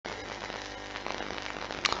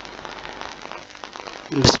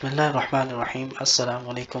Bismillahirrahmanirrahim.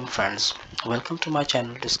 Assalamu alaikum friends. Welcome to my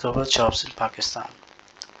channel Discover Jobs in Pakistan.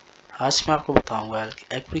 आज मैं आपको बताऊंगा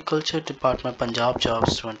एग्रीकल्चर डिपार्टमेंट पंजाब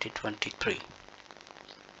जॉब्स 2023।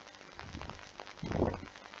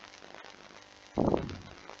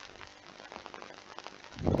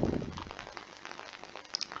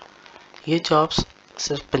 ये जॉब्स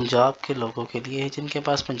सिर्फ पंजाब के लोगों के लिए है जिनके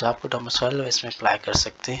पास पंजाब का डोमिसाइल है, इसमें अप्लाई कर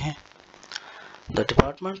सकते हैं। The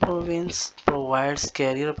department provides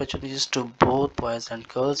career opportunities to both boys and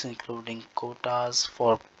girls, including quotas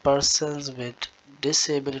for persons with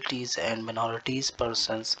disabilities and minorities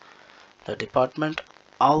persons. The department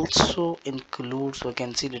also includes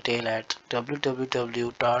vacancy detail at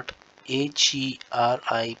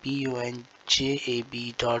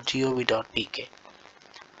www.agripunjab.gov.pk।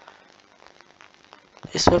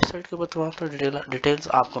 इस वेबसाइट के ऊपर तमाम डिटेल्स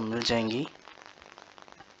आपको मिल जाएंगी।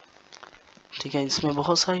 ठीक है, इसमें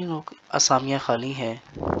बहुत सारी असामियाँ खाली हैं।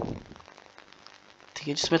 ठीक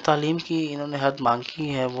है, जिसमें तालीम की इन्होंने हद मांगी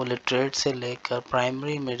है वो लिटरेट से लेकर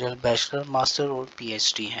प्राइमरी, मिडिल, बैचलर, मास्टर और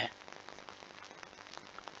पीएचडी है।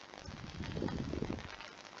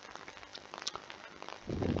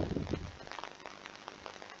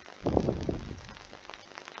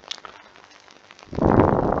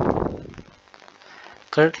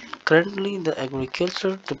 Currently, the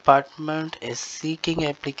Agriculture Department is seeking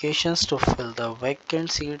applications to fill the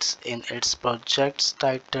vacant seats in its projects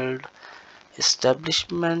titled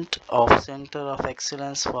Establishment of Center of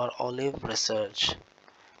Excellence for Olive Research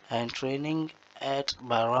and Training at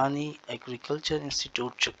Barani Agriculture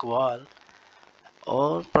Institute, Chakwal,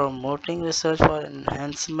 or promoting research for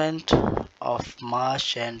enhancement of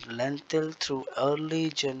mash and lentil through early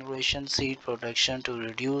generation seed production to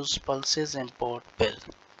reduce pulses import bill.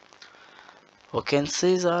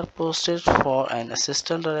 Vacancies are posted for an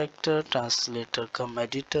assistant director, translator cum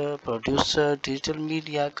editor, producer, digital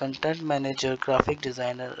media, content manager, graphic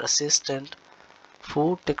designer, assistant,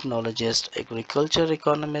 food technologist, agriculture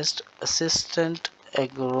economist, assistant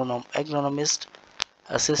agronomist,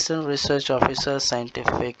 assistant research officer,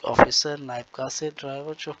 scientific officer, नायब कासिद,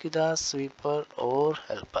 driver, चौकीदार, sweeper और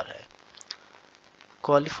helper है।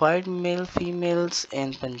 Qualified male females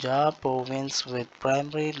in Punjab province with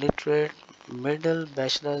primary literate, middle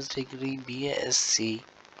bachelor's degree, BAsc,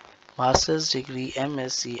 master's degree,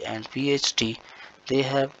 MSc and PhD. They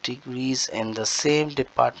have degrees in the same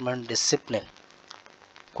department discipline.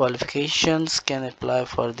 Qualifications can apply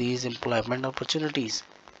for these employment opportunities.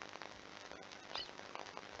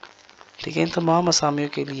 ठीक है, इन तमाम असामियों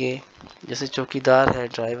के लिए जैसे चौकीदार है,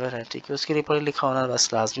 driver है, ठीक है, उसके लिए पढ़ा लिखा होना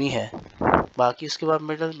बस लाजमी है। बाकी उसके बाद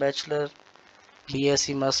middle, bachelor,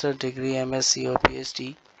 BSc, master degree, MSc और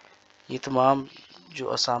पीएचडी, ये तमाम जो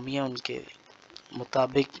असामियाँ उनके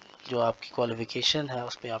मुताबिक जो आपकी क्वालिफ़िकेशन है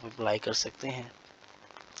उस पर आप अप्लाई कर सकते हैं,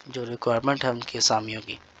 जो रिक्वायरमेंट है उनकी असामियों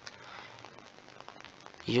की।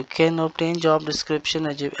 You can obtain job description,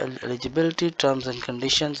 eligibility, terms and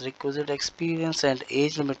conditions, requisite experience and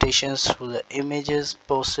age limitations through the images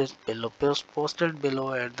posted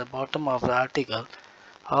below at the bottom of the article.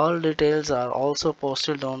 All details are also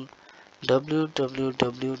posted on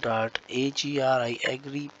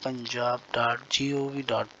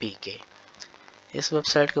www.agripunjab.gov.pk। इस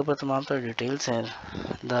website के ऊपर तमाम तरह details हैं।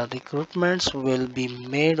 The recruitments will be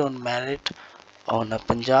made on merit on a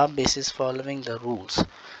Punjab basis following the rules,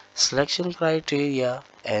 selection criteria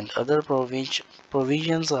and other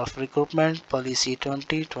provisions of Recruitment Policy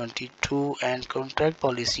 2022 and Contract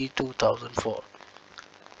Policy 2004.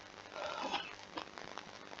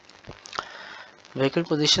 Vacant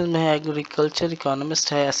position में है agriculture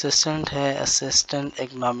economist है, assistant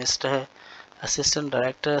एग्नोमिस्ट है, assistant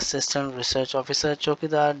director, assistant research officer,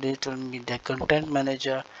 चौकीदार, digital media content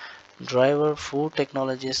manager, driver, food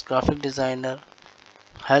technologist, graphic designer,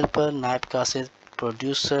 helper, नायब कासिद,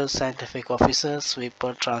 producer, scientific officer,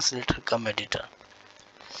 sweeper, translator कम editor.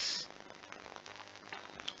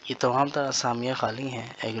 ये तमाम तरह असामियाँ खाली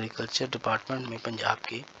हैं एग्रीकल्चर डिपार्टमेंट में पंजाब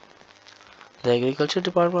की। The agriculture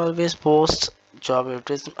department always post job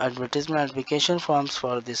advertisement application forms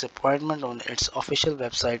for this appointment on its official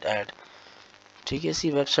website ad। ठीक है, इसी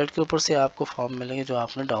वेबसाइट के ऊपर से आपको फॉर्म मिलेंगे जो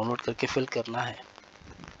आपने डाउनलोड करके फिल करना है।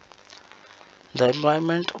 The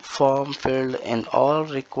employment form filled in all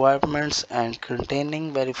requirements and containing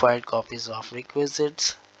verified copies of requisites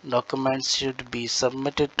documents should be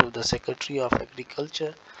submitted to the Secretary of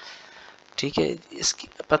Agriculture। ठीक है, इसकी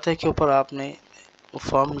पते के ऊपर आपने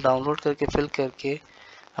फॉर्म डाउनलोड करके फिल करके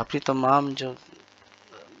अपनी तमाम जो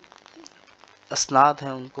असनाद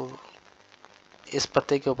हैं उनको इस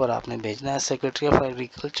पते के ऊपर आपने भेजना है। Secretary of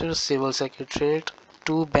agriculture, civil secretariat,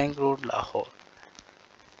 2 bank road, Lahore.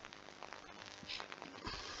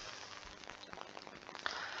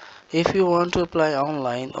 If you want to apply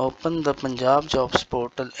online open the Punjab jobs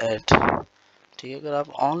portal eight. ठीक है, अगर आप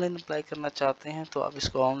ऑनलाइन अप्लाई करना चाहते हैं तो आप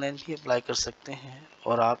इसको ऑनलाइन भी अप्लाई कर सकते हैं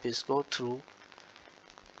और आप इसको थ्रू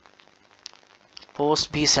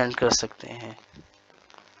पोस्ट भी सेंड कर सकते हैं।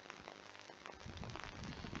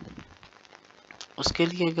 उसके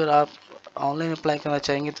लिए अगर आप ऑनलाइन अप्लाई करना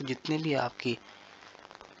चाहेंगे तो जितने भी आपकी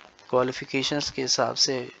क्वालिफिकेशंस के हिसाब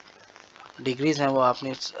से डिग्रीज हैं वो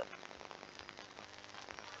आपने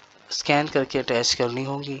स्कैन करके अटैच करनी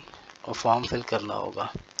होगी और फॉर्म फिल करना होगा।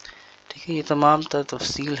 ठीक है, ये तमाम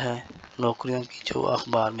तफसील है नौकरियों की जो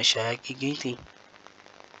अखबार में शाया की गई थी।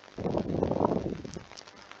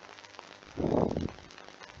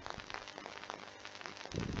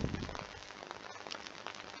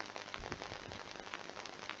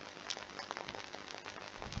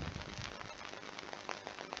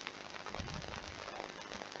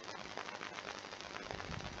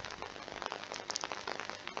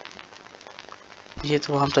 ये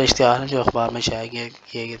तमाम इश्तिहार हैं जो अखबार में शाया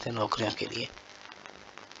किए गए थे नौकरियों के लिए।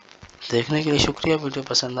 देखने के लिए शुक्रिया। वीडियो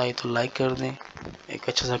पसंद आई तो लाइक कर दें, एक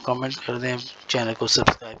अच्छा सा कमेंट कर दें, चैनल को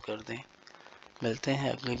सब्सक्राइब कर दें। मिलते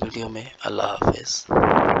हैं अगली वीडियो में। अल्लाह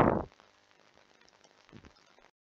हाफिज़।